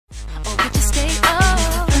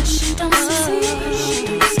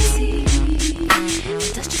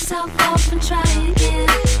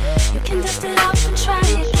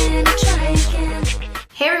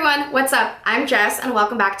what's up? I'm Jess and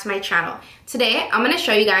welcome back to my channel. Today I'm going to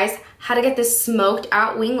show you guys how to get this smoked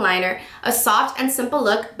out wing liner, a soft and simple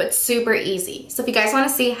look but super easy. So if you guys want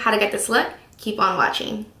to see how to get this look, keep on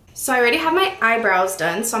watching. So I already have my eyebrows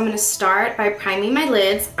done, so I'm going to start by priming my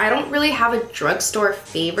lids. I don't really have a drugstore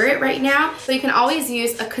favorite right now, so you can always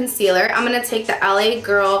use a concealer. I'm going to take the LA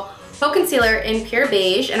Girl Faux Concealer in Pure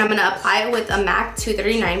Beige and I'm going to apply it with a MAC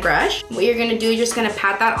 239 brush. What you're going to do is just going to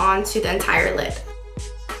pat that onto the entire lid.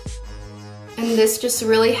 And this just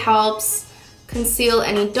really helps conceal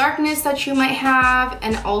any darkness that you might have,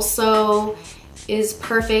 and also is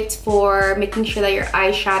perfect for making sure that your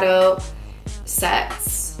eyeshadow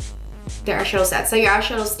sets. Your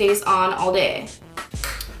eyeshadow stays on all day.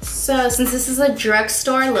 So since this is a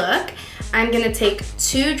drugstore look, I'm gonna take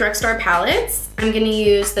two drugstore palettes. I'm gonna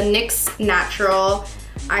use the NYX Natural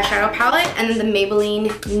Eyeshadow Palette and then the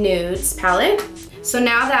Maybelline Nudes palette. So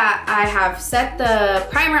now that I have set the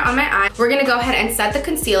primer on my eye, we're gonna go ahead and set the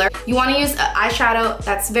concealer. You wanna use an eyeshadow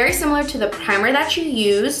that's very similar to the primer that you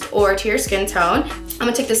used or to your skin tone. I'm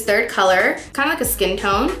gonna take this third color, kind of like a skin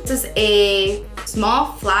tone. This is a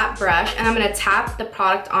small flat brush and I'm gonna tap the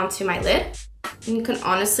product onto my lid. And you can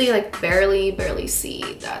honestly like barely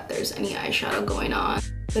see that there's any eyeshadow going on.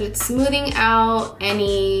 But it's smoothing out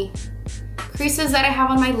any creases that I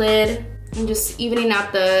have on my lid and just evening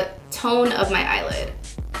out the tone of my eyelid.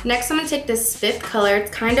 Next I'm gonna take this fifth color. It's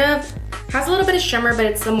kind of has a little bit of shimmer, but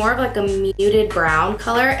it's more of like a muted brown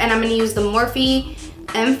color, and I'm gonna use the Morphe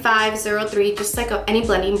M503, just like any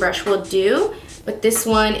blending brush will do. But this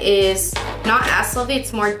one is not as fluffy,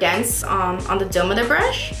 it's more dense on the dome of the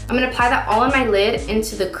brush. I'm gonna apply that all on my lid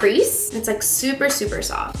into the crease. It's like super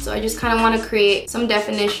soft. So I just kind of want to create some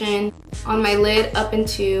definition on my lid up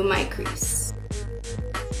into my crease.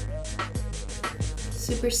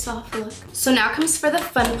 Super soft look. So now comes for the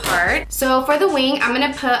fun part. So for the wing, I'm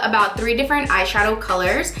gonna put about 3 different eyeshadow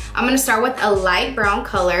colors. I'm gonna start with a light brown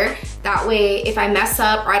color. That way, if I mess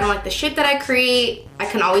up or I don't like the shape that I create, I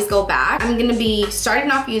can always go back. I'm gonna be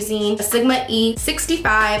starting off using a Sigma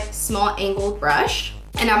E65 small angled brush.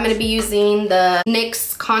 And I'm gonna be using the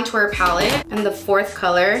NYX contour palette and the 4th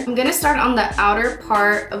color. I'm gonna start on the outer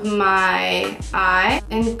part of my eye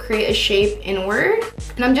and create a shape inward.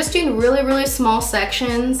 And I'm just doing really small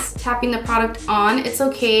sections, tapping the product on. It's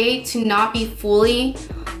okay to not be fully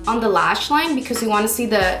on the lash line because we wanna see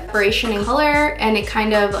the separation in color and it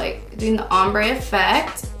kind of like doing the ombre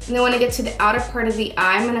effect. And then when I get to the outer part of the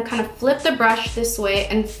eye, I'm gonna kind of flip the brush this way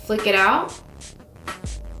and flick it out.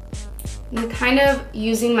 I'm kind of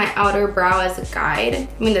using my outer brow as a guide.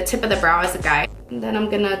 I mean the tip of the brow as a guide. And then I'm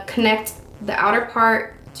gonna connect the outer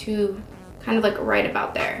part to kind of like right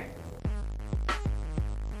about there.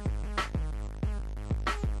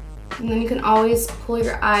 And then you can always pull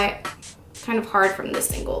your eye, kind of hard from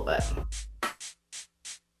this angle, but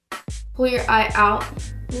pull your eye out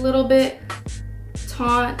a little bit,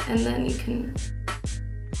 taunt, and then you can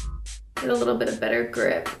get a little bit of better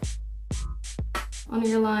grip on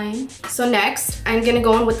your line. So next, I'm gonna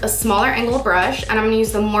go in with a smaller angle brush and I'm gonna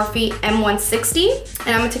use the Morphe M160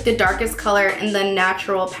 and I'm gonna take the darkest color in the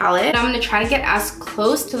Natural Palette. And I'm gonna try to get as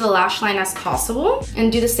close to the lash line as possible and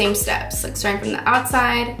do the same steps, like starting from the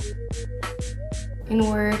outside,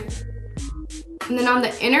 inward. And then on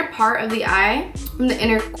the inner part of the eye, from the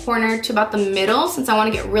inner corner to about the middle, since I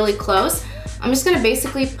wanna get really close, I'm just gonna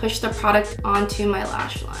basically push the product onto my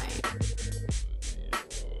lash line.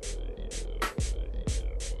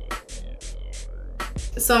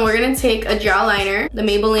 So we're gonna take a gel liner, the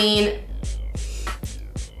Maybelline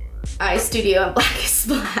Eyestudio and Black is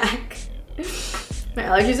Black. My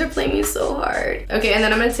allergies are playing me so hard. Okay, and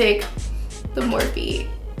then I'm gonna take the Morphe.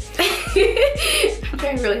 I'm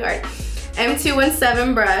trying really hard.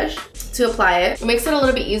 M217 brush to apply it. What makes it a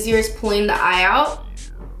little bit easier is pulling the eye out.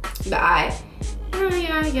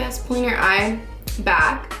 Pulling your eye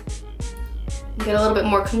back. Get a little bit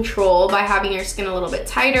more control by having your skin a little bit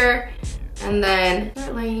tighter. And then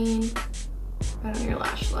start lining right on your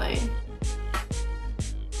lash line.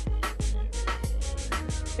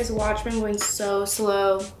 Guys, watch me, I'm going so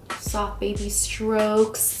slow. Soft baby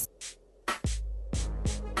strokes.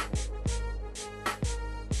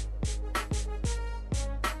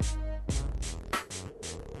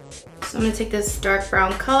 So I'm gonna take this dark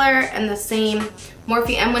brown color and the same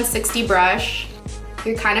Morphe M160 brush.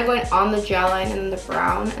 You're kind of going on the gel line and the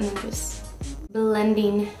brown and then just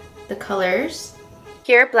blending the colors.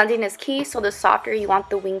 Here, blending is key, so the softer you want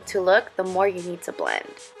the wing to look, the more you need to blend.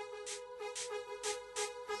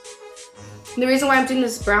 The reason why I'm doing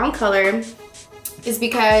this brown color is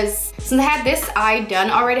because Since I had this eye done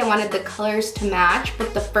already, I wanted the colors to match,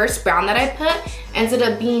 but the first brown that I put ended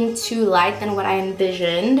up being too light than what I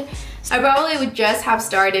envisioned. So I probably would just have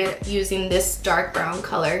started using this dark brown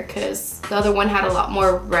color because the other one had a lot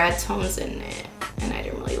more red tones in it, and I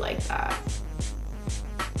didn't really like that.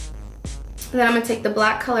 And then I'm gonna take the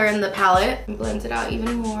black color in the palette and blend it out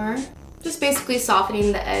even more. Just basically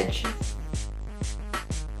softening the edge.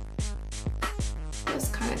 This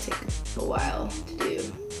kind of takes a while to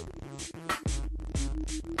do.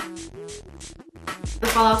 The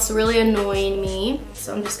fallout's really annoying me,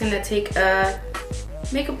 so I'm just gonna take a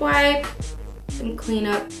makeup wipe and clean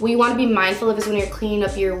up. What you want to be mindful of is when you're cleaning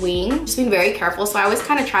up your wing, just being very careful. So I always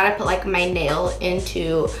kind of try to put like my nail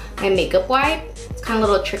into my makeup wipe. It's kind of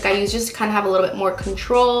a little trick I use just to kind of have a little bit more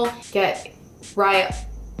control, get right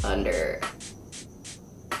under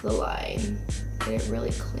the line. Get it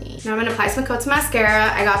really clean. Now I'm gonna apply some coats of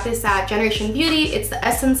mascara. I got this at Generation Beauty. It's the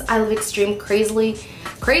Essence I Love Extreme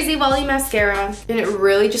Crazy Volume Mascara. And it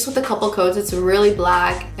really, just with a couple coats, it's really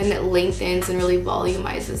black and it lengthens and really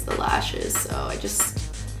volumizes the lashes. So I just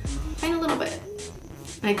find a little bit.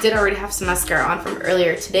 I did already have some mascara on from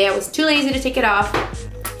earlier today. I was too lazy to take it off.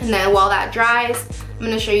 And then while that dries, I'm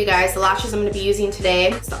gonna show you guys the lashes I'm gonna be using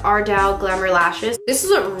today. It's the Ardell Glamour lashes. This is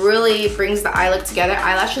what really brings the eye look together.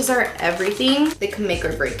 Eyelashes are everything. They can make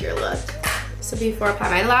or break your look. So before I apply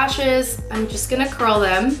my lashes, I'm just gonna curl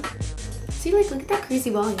them. See, like, look at that crazy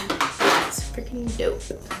volume. It's freaking dope.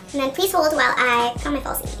 And then please hold while I put on my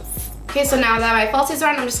falsies. Okay, so now that my falsies are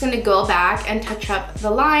on, I'm just gonna go back and touch up the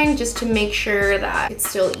line just to make sure that it's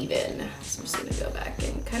still even. So I'm just gonna go back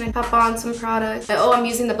and kind of pop on some product. Oh, I'm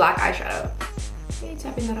using the black eyeshadow. Okay,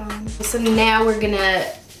 tapping that on. So now we're gonna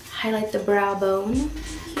highlight the brow bone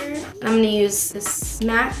here. And I'm gonna use this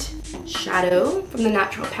matte shadow from the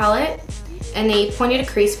Natural Palette and a pointed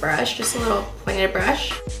crease brush, just a little pointed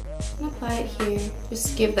brush. I'm gonna apply it here.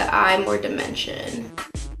 Just give the eye more dimension.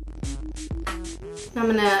 Now I'm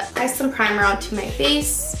gonna apply some primer onto my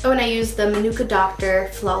face. Oh, and I use the Manuka Doctor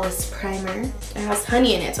Flawless Primer. It has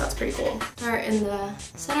honey in it, so it's pretty cool. Start in the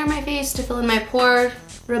center of my face to fill in my pore,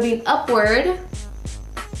 rubbing upward.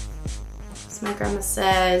 As my grandma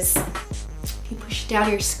says, if you push down,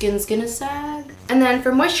 your skin's gonna sag. And then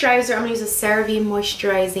for moisturizer, I'm gonna use a CeraVe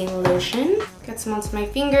Moisturizing Lotion. Get some onto my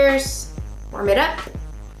fingers, warm it up,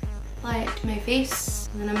 apply it to my face.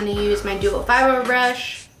 And then I'm gonna use my Duo 5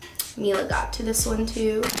 brush. Mila got to this one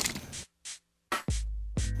too.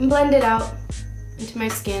 And blend it out into my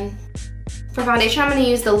skin. For foundation, I'm gonna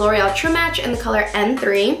use the Loreal True Match in the color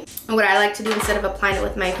N3. And what I like to do, instead of applying it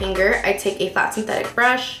with my finger, I take a flat synthetic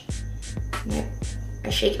brush, and I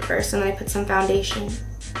shake it first, and then I put some foundation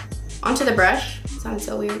onto the brush. It sounds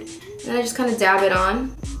so weird. And then I just kind of dab it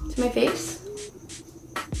on to my face.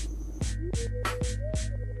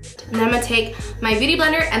 And then I'm gonna take my beauty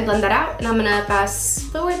blender and blend that out, and I'm gonna fast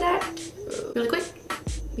forward that really quick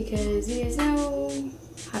because you guys know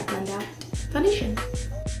how to blend out foundation.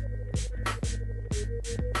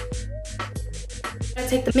 I'm gonna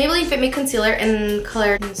take the Maybelline Fit Me Concealer in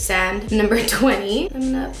color Sand number 20. I'm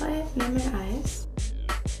gonna apply it near my eyes.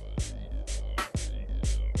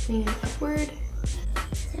 Bring it upward.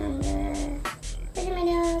 Look at my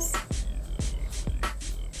nose,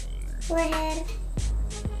 forehead.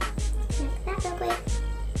 Real quick.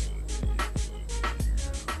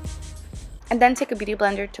 And then take a beauty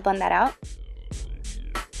blender to blend that out.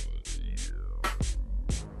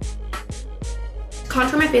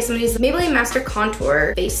 Contour my face, I'm gonna use the Maybelline Master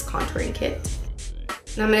Contour Face Contouring Kit.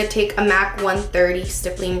 And I'm gonna take a MAC 130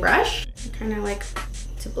 stippling brush. I kind of like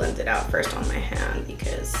to blend it out first on my hand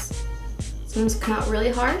because sometimes it come out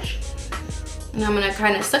really harsh. And I'm gonna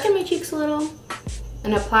kind of suck in my cheeks a little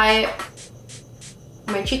and apply it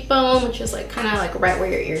my cheekbone, which is like kind of like right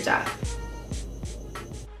where your ear's at.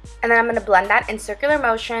 And then I'm going to blend that in circular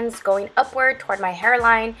motions going upward toward my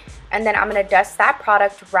hairline, and then I'm going to dust that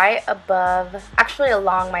product right above, actually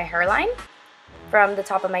along my hairline, from the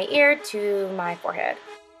top of my ear to my forehead.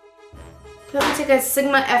 So I'm going to take a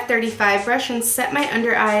Sigma F35 brush and set my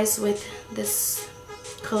under eyes with this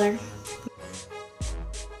color.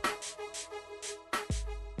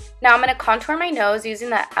 Now I'm going to contour my nose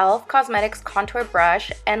using the e.l.f. Cosmetics contour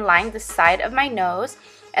brush and line the side of my nose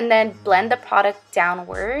and then blend the product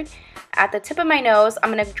downward. At the tip of my nose,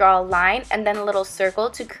 I'm going to draw a line and then a little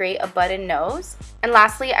circle to create a button nose. And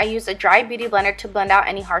lastly, I use a dry beauty blender to blend out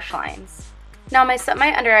any harsh lines. Now I'm going to set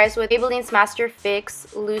my under eyes with Maybelline's Master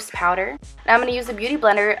Fix Loose Powder. Now I'm going to use the beauty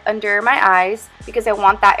blender under my eyes because I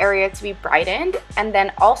want that area to be brightened. And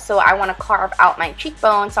then also I want to carve out my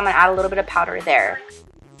cheekbone, so I'm going to add a little bit of powder there.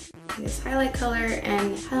 this highlight color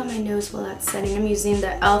and highlight my nose while that's setting. I'm using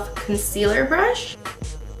the e.l.f. concealer brush.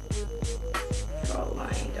 Draw a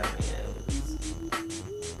line down my nose.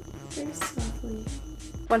 Very softly.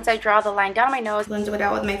 Once I draw the line down my nose, blend it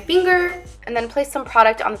out with my finger, and then place some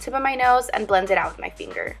product on the tip of my nose and blend it out with my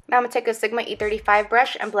finger. Now I'm gonna take a Sigma E35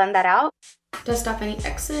 brush and blend that out. Dust off any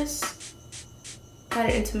excess. Pat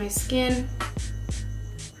it into my skin.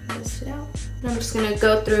 Dust it out. And I'm just gonna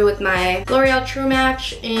go through with my L'Oreal True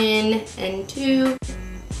Match in N2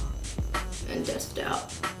 and dust it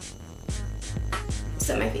out.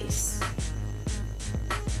 Set my face.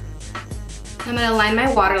 I'm gonna line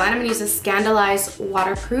my waterline. I'm gonna use a Scandaleyes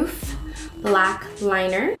waterproof black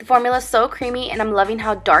liner. The formula is so creamy and I'm loving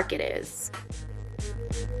how dark it is.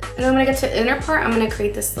 And then when I get to the inner part, I'm gonna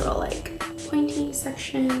create this little like pointy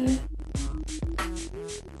section.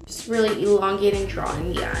 Just really elongate and draw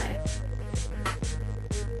in the eye.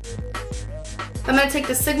 I'm gonna take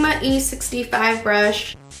the Sigma E65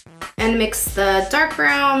 brush and mix the dark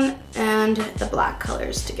brown and the black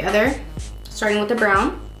colors together, starting with the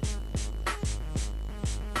brown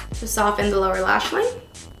to soften the lower lash line.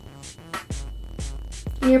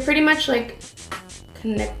 And you're pretty much like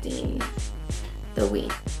connecting the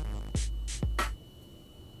wing.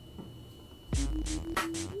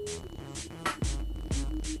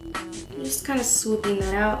 Just kind of swooping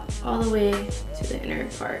that out all the way to the inner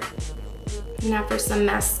part. Now for some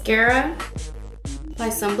mascara, apply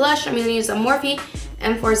some blush. I'm going to use a Morphe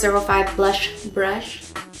M405 blush brush.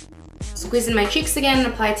 Squeeze in my cheeks again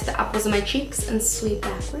and apply it to the apples of my cheeks and sweep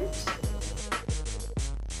backwards.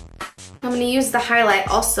 I'm going to use the highlight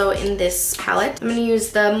also in this palette. I'm going to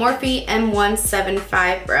use the Morphe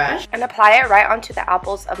M175 brush and apply it right onto the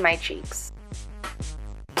apples of my cheeks.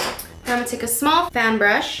 I'm going to take a small fan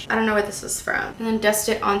brush, I don't know where this is from, and then dust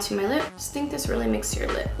it onto my lip. I just think this really makes your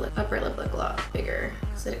upper lip look a lot bigger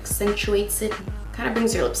because it accentuates it, kind of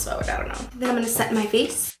brings your lips forward, I don't know. Then I'm going to set my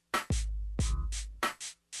face.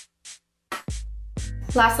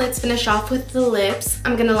 Lastly, let's finish off with the lips.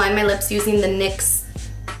 I'm going to line my lips using the NYX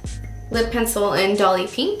lip pencil in Dolly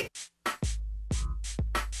Pink.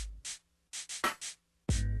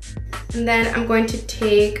 And then I'm going to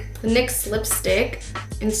take the NYX lipstick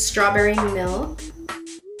in Strawberry Milk.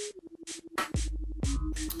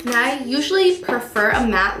 And I usually prefer a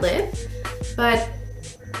matte lip, but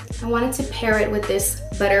I wanted to pair it with this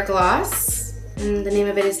butter gloss, and the name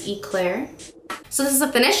of it is Eclair. So this is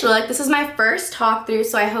a finished look. This is my first talk through,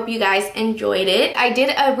 so I hope you guys enjoyed it. I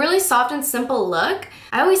did a really soft and simple look.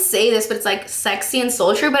 I always say this, but it's like sexy and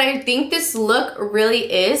sultry, but I think this look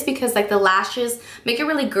really is because like the lashes make it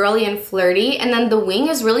really girly and flirty, and then the wing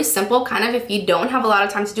is really simple, kind of if you don't have a lot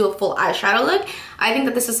of time to do a full eyeshadow look. I think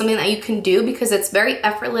that this is something that you can do because it's very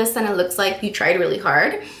effortless and it looks like you tried really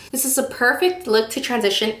hard. This is a perfect look to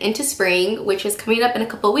transition into spring, which is coming up in a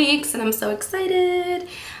couple weeks, and I'm so excited.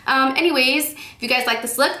 Anyways, if you guys like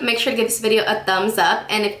this look, make sure to give this video a thumbs up,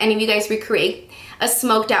 and if any of you guys recreate a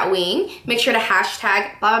smoked out wing, make sure to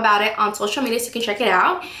hashtag blab about it on social media so you can check it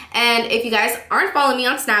out. And if you guys aren't following me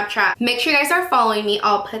on Snapchat, make sure you guys are following me.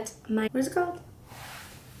 I'll put my, what is it called?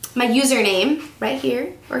 My username right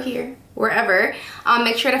here or here, wherever.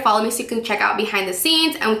 Make sure to follow me so you can check out behind the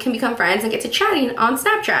scenes and we can become friends and get to chatting on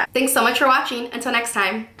Snapchat. Thanks so much for watching. Until next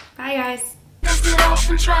time. Bye guys.